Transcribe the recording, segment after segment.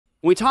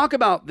when we talk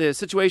about the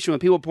situation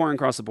with people pouring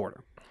across the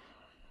border,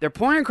 they're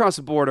pouring across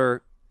the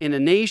border in a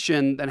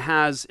nation that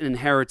has an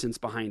inheritance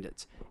behind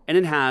it. And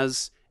it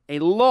has a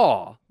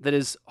law that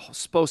is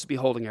supposed to be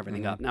holding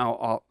everything up.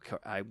 Now,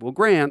 I will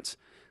grant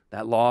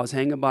that law is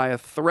hanging by a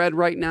thread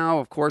right now.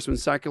 Of course, when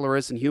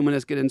secularists and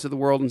humanists get into the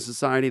world and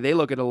society, they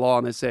look at a law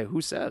and they say,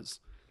 who says?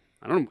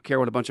 I don't care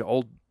what a bunch of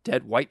old,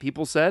 dead white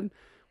people said.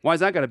 Why is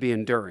that got to be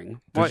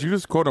enduring? Did you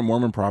just quote a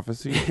Mormon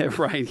prophecy?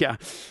 Right, yeah.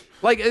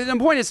 Like, the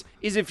point is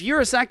if you're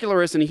a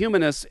secularist and a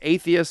humanist,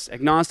 atheist,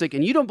 agnostic,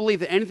 and you don't believe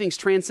that anything's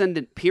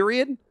transcendent,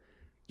 period,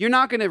 you're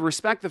not going to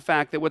respect the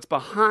fact that what's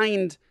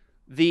behind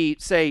the,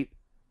 say,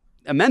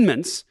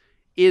 amendments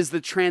is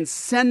the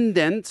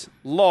transcendent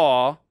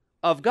law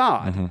of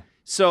God.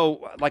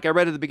 So, like I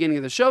read at the beginning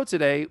of the show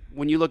today,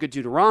 when you look at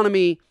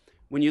Deuteronomy,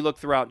 when you look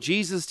throughout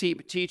Jesus'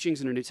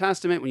 teachings in the New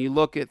Testament, when you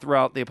look at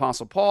throughout the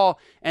Apostle Paul,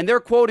 and they're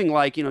quoting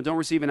like, don't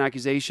receive an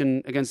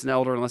accusation against an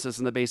elder unless it's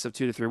on the basis of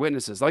 2 to 3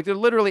 witnesses. Like they're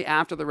literally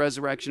after the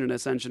resurrection and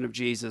ascension of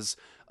Jesus,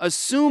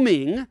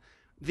 assuming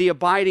the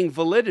abiding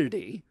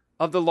validity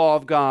of the law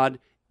of God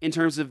in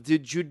terms of the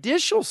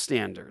judicial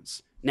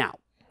standards. Now,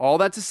 all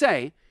that to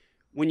say,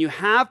 when you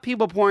have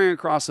people pouring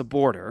across a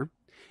border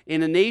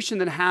in a nation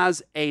that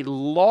has a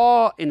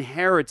law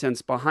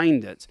inheritance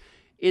behind it,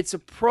 it's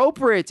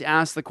appropriate to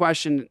ask the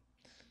question,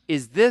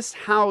 is this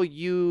how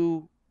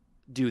you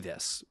do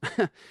this?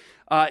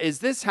 Is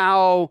this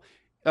how,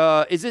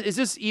 is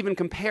this even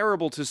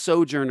comparable to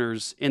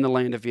sojourners in the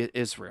land of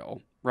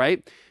Israel,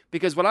 right?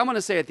 Because what I'm going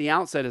to say at the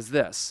outset is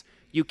this.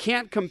 You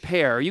can't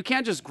compare, you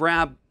can't just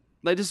grab,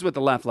 like this is what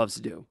the left loves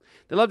to do.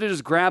 They love to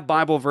just grab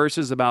Bible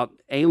verses about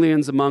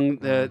aliens among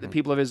the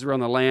people of Israel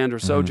in the land or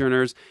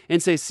sojourners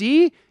and say,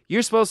 see,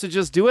 you're supposed to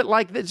just do it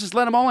like this. Just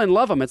let them all in,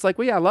 love them. It's like,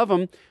 well, yeah, I love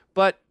them,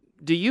 but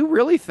do you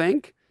really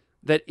think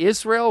that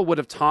Israel would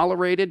have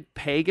tolerated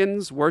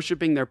pagans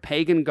worshiping their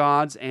pagan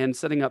gods and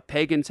setting up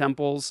pagan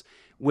temples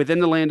within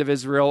the land of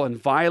Israel and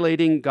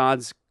violating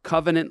God's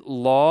covenant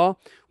law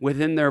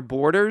within their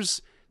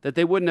borders, that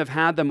they wouldn't have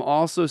had them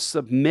also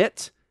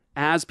submit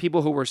as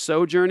people who were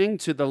sojourning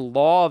to the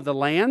law of the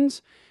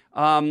land?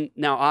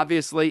 Now,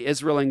 obviously,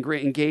 Israel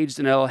engaged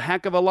in a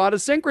heck of a lot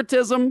of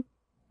syncretism.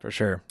 For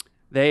sure.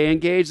 They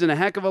engaged in a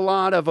heck of a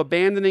lot of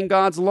abandoning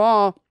God's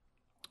law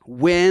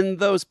when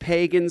those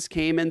pagans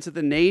came into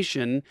the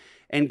nation,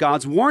 and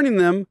God's warning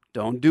them,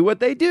 don't do what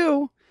they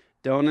do.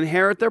 Don't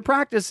inherit their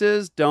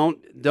practices. Don't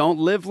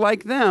live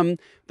like them.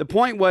 The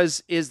point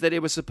is that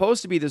it was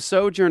supposed to be the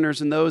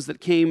sojourners and those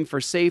that came for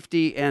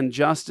safety and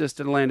justice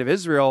to the land of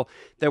Israel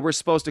that were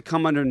supposed to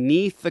come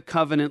underneath the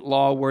covenant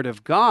law word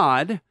of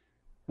God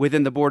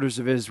within the borders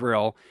of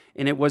Israel.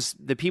 And it was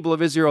the people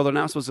of Israel that are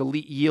now supposed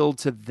to yield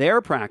to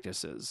their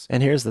practices.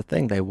 And here's the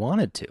thing, they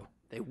wanted to.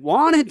 They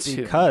wanted to.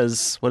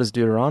 Because, what does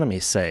Deuteronomy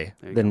say?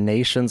 The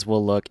nations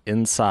will look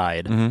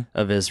inside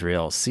of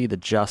Israel, see the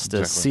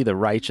justice, see the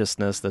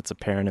righteousness that's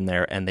apparent in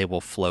there, and they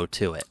will flow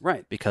to it.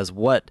 Right. Because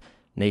what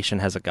nation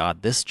has a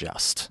God this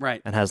just?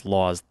 Right. And has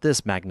laws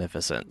this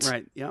magnificent?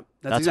 Right, yeah.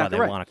 That's exactly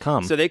why they want to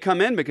come. So they come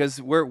in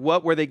because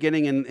what were they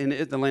getting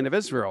in the land of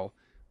Israel?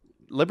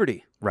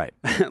 Liberty. Right.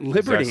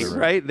 Liberty, Exactly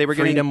right? They were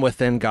freedom getting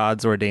within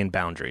God's ordained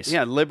boundaries.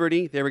 Yeah,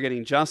 liberty. They were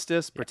getting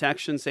justice,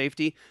 protection,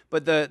 safety.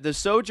 But the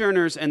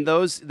sojourners and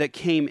those that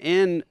came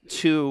in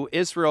to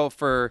Israel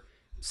for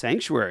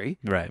sanctuary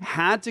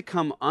had to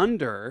come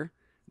under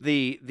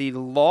the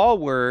law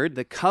word,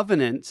 the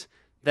covenant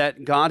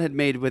that God had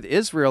made with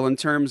Israel in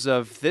terms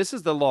of this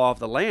is the law of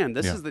the land.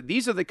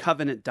 These are the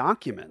covenant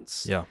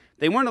documents. Yeah.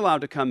 They weren't allowed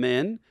to come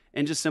in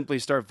and just simply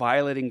start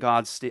violating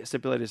God's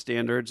stipulated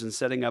standards and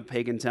setting up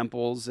pagan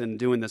temples and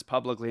doing this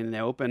publicly in the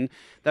open.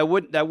 That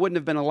wouldn't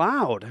have been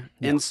allowed.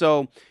 Yeah. And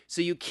so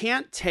you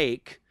can't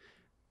take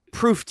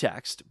proof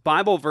text,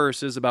 Bible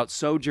verses about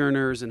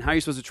sojourners and how you're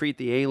supposed to treat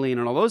the alien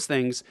and all those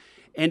things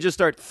and just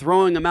start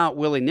throwing them out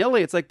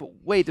willy-nilly. It's like, but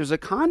wait, there's a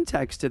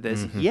context to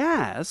this.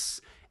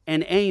 Yes,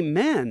 and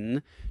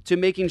amen to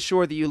making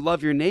sure that you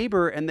love your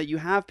neighbor and that you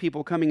have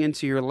people coming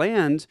into your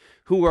land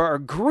who are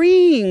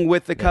agreeing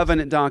with the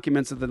covenant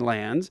documents of the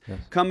land,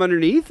 come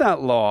underneath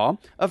that law.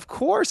 Of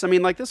course, I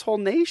mean, like this whole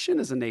nation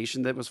is a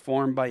nation that was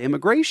formed by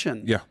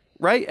immigration. Yeah.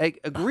 Right?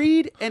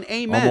 Agreed and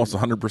amen. Almost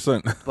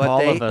 100%. But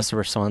all of us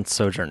were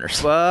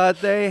sojourners.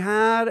 But they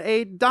had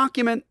a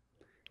document.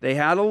 They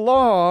had a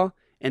law,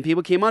 and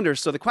people came under.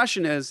 So the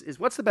question is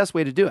what's the best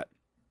way to do it?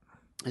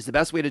 Is the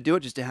best way to do it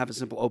just to have a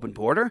simple open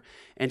border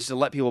and just to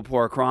let people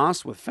pour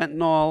across with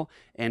fentanyl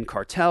and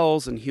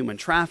cartels and human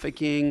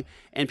trafficking?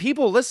 And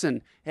people,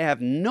 listen, they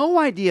have no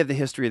idea of the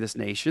history of this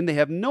nation. They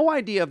have no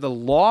idea of the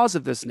laws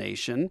of this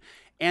nation.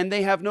 And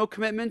they have no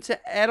commitment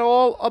to at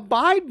all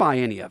abide by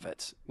any of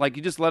it. Like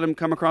you just let them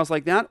come across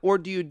like that? Or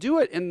do you do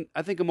it in,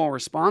 I think, a more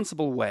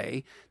responsible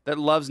way that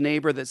loves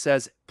neighbor, that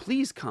says,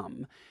 please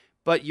come.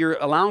 But you're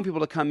allowing people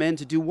to come in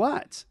to do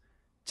what?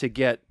 To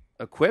get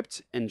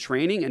equipped and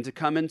training and to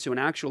come into an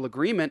actual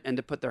agreement and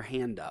to put their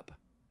hand up.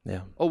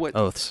 Yeah. Oh, with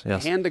oaths.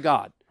 Yes. Hand to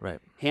God. Right.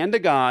 Hand to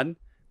God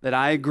that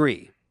I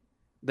agree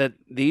that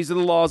these are the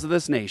laws of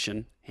this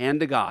nation.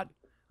 Hand to God.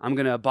 I'm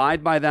going to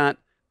abide by that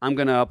I'm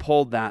going to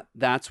uphold that.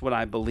 That's what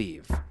I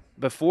believe.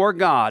 Before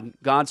God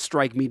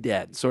strike me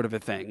dead, sort of a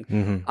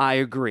thing. I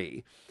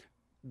agree.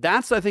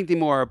 That's, I think, the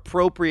more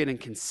appropriate and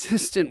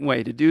consistent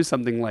way to do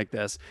something like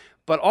this.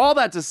 But all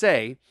that to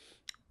say,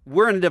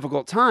 we're in a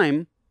difficult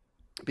time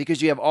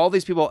because you have all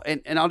these people,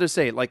 and I'll just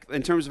say, like,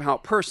 in terms of how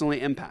it personal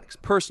impact.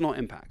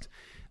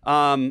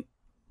 I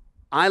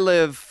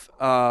live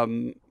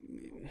kind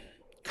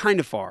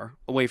of far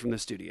away from the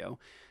studio.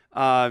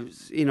 On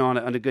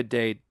a good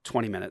day,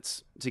 20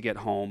 minutes to get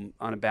home.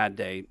 On a bad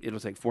day, it'll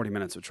take 40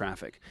 minutes of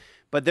traffic.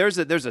 But there's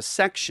a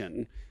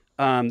section,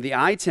 the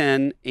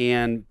I-10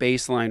 and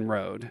Baseline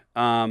Road.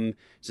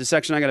 It's a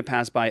section I got to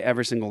pass by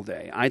every single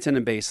day. I-10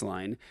 and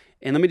Baseline,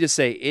 and let me just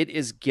say, it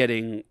is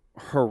getting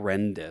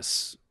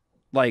horrendous.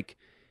 Like,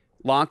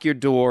 lock your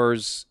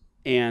doors,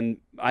 and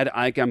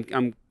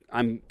I'm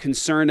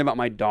concerned about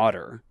my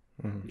daughter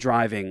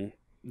driving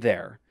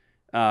there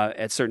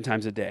at certain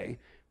times of day.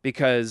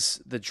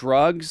 Because the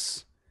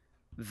drugs,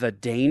 the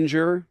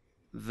danger,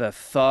 the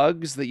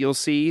thugs that you'll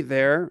see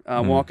there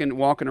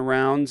walking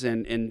around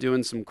and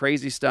doing some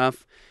crazy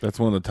stuff. That's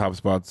one of the top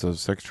spots of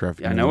sex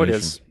trafficking. Yeah, I know it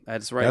is.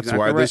 That's right. That's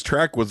exactly why this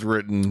track was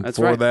written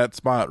for that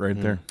spot right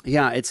there.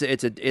 Yeah,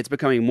 it's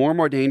becoming more and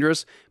more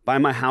dangerous. By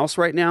my house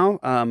right now,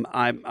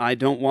 I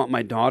don't want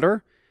my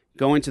daughter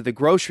going to the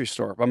grocery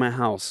store by my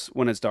house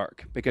when it's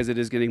dark, because it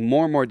is getting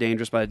more and more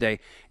dangerous by the day.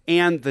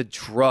 And the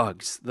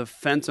drugs, the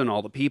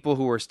fentanyl, the people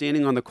who are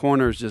standing on the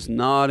corners just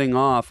nodding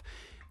off.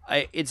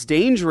 It's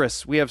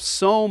dangerous. We have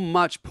so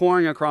much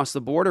pouring across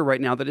the border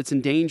right now that it's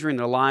endangering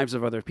the lives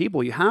of other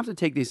people. You have to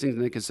take these things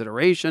into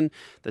consideration,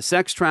 the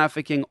sex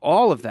trafficking,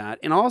 all of that.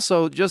 And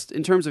also, just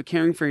in terms of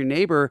caring for your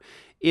neighbor,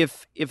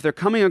 if they're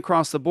coming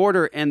across the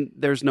border and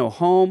there's no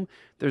home,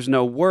 there's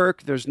no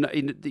work,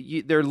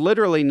 they're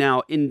literally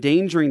now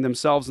endangering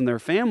themselves and their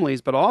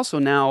families, but also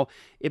now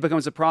it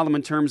becomes a problem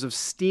in terms of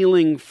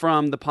stealing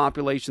from the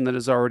population that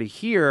is already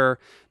here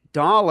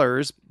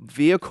dollars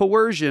via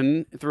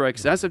coercion through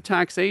excessive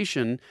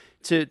taxation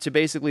to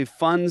basically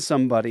fund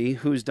somebody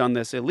who's done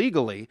this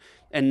illegally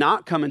and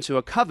not come into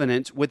a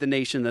covenant with the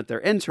nation that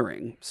they're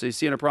entering. So you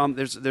see a problem.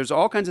 There's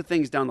all kinds of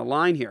things down the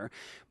line here.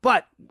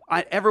 But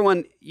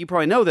everyone, you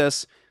probably know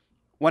this,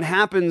 what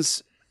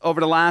happens over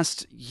the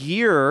last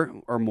year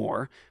or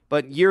more,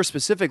 but year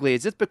specifically,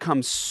 is it's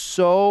become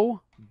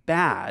so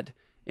bad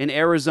in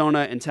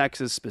Arizona and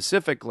Texas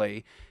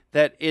specifically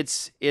that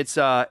it's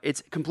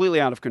completely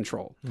out of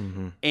control.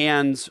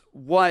 And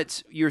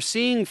what you're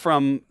seeing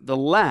from the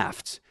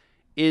left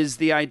is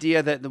the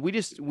idea that we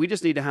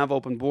just need to have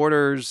open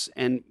borders,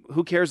 and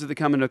who cares if they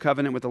come into a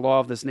covenant with the law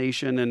of this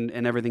nation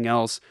and everything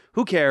else?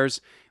 Who cares?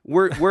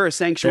 We're a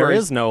sanctuary. There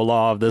is no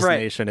law of this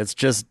nation. It's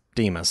just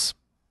Demas.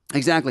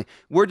 Exactly.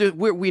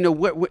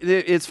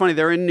 It's funny.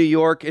 They're in New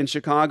York and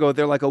Chicago.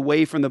 They're like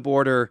away from the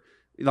border,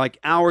 like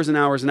hours and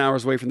hours and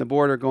hours away from the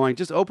border, going,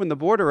 just open the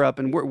border up,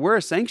 and we're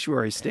a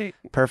sanctuary state.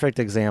 Perfect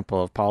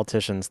example of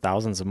politicians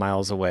thousands of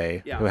miles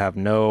away who have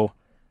no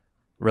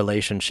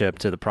relationship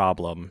to the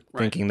problem,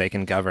 thinking they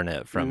can govern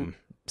it from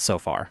so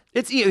far.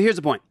 Here's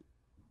the point.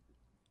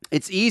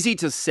 It's easy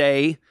to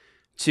say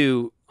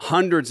to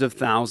hundreds of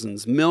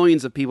thousands,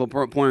 millions of people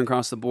pouring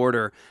across the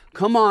border,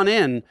 come on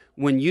in,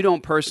 when you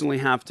don't personally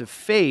have to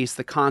face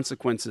the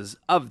consequences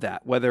of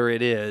that, whether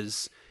it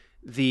is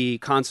the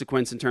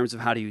consequence in terms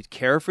of how do you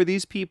care for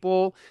these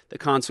people, the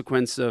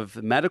consequence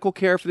of medical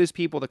care for these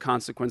people, the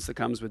consequence that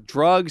comes with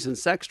drugs and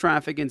sex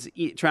trafficking.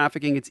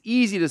 It's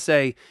easy to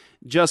say,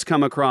 just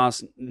come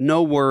across,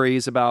 no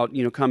worries about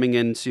coming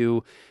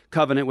into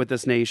covenant with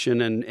this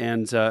nation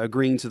and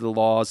agreeing to the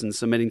laws and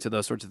submitting to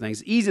those sorts of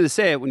things. Easy to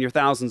say it when you're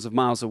thousands of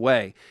miles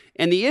away.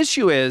 And the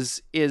issue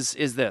is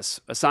this: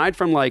 aside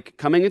from like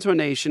coming into a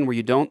nation where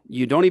you don't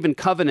even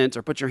covenant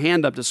or put your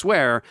hand up to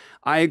swear,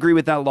 I agree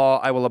with that law,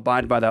 I will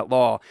abide by that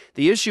law.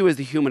 The issue is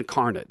the human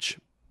carnage.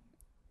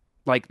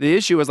 Like, the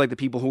issue is like the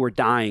people who are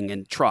dying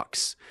in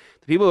trucks,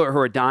 the people who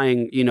are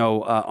dying,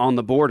 on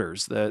the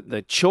borders,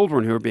 the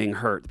children who are being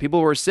hurt, the people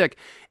who are sick,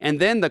 and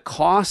then the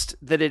cost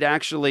that it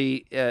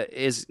actually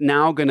is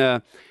now going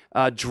to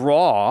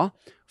draw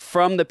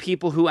from the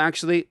people who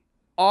actually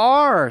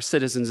are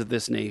citizens of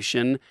this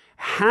nation,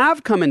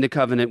 have come into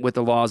covenant with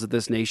the laws of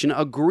this nation,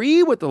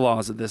 agree with the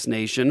laws of this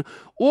nation,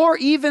 or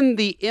even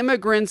the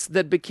immigrants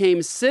that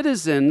became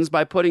citizens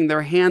by putting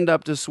their hand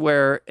up to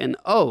swear an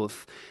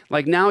oath.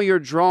 Like, now you're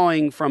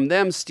drawing from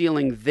them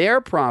stealing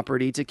their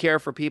property to care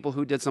for people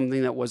who did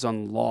something that was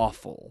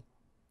unlawful.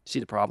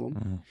 See the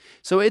problem?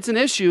 So it's an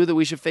issue that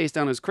we should face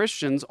down as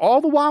Christians, all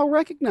the while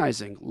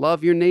recognizing,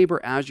 love your neighbor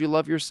as you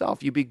love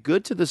yourself. You be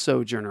good to the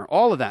sojourner,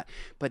 all of that.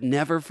 But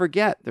never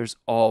forget, there's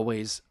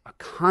always a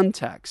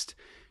context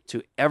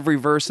to every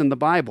verse in the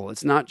Bible.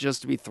 It's not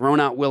just to be thrown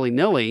out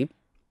willy-nilly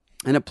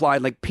and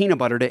applied like peanut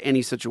butter to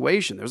any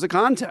situation. There's a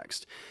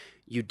context.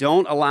 You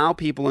don't allow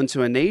people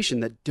into a nation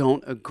that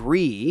don't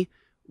agree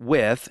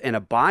with and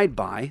abide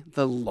by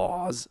the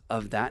laws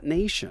of that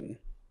nation.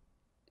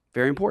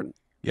 Very important.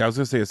 Yeah, I was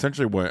going to say,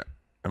 essentially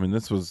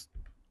this was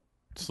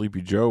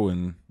Sleepy Joe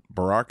and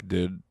Barack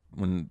did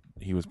when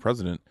he was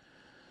president.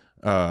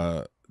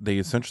 they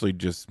essentially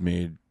just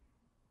made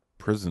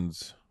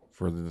prisons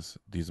for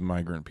these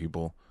migrant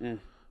people.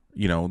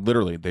 You know,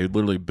 they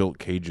literally built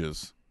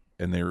cages,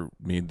 and they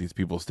made these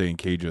people stay in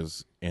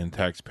cages, and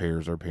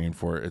taxpayers are paying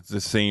for it. It's the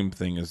same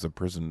thing as the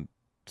prison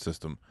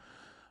system.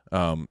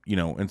 You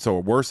know, and so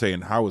we're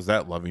saying, how is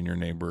that loving your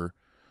neighbor?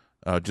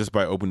 Just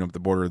by opening up the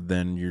border,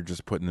 then you're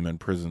just putting them in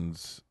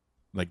prisons.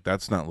 Like,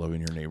 that's not loving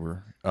your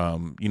neighbor.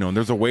 You know, and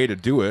there's a way to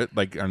do it.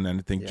 Like, and I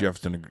think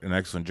Jeff's done an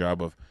excellent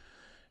job of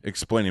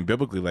explaining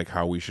biblically, like,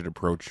 how we should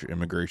approach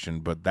immigration,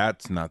 but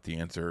that's not the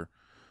answer.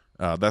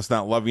 That's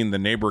not loving the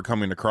neighbor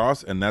coming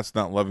across, and that's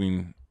not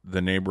loving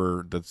the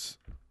neighbor that's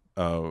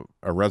a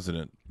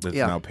resident that's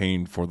now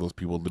paying for those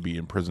people to be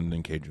imprisoned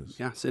in cages.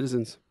 Yeah,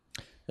 citizens.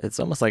 It's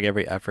almost like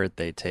every effort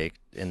they take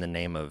in the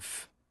name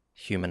of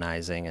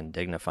humanizing and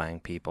dignifying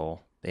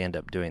people, they end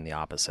up doing the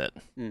opposite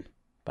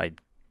by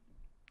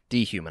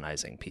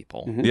dehumanizing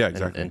people. Yeah,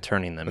 exactly. And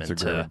turning them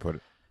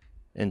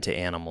into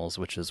animals,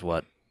 which is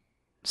what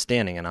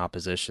standing in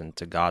opposition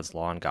to God's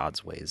law and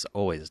God's ways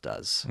always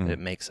does. It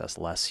makes us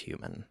less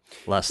human,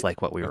 less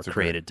like what we were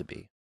created to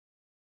be.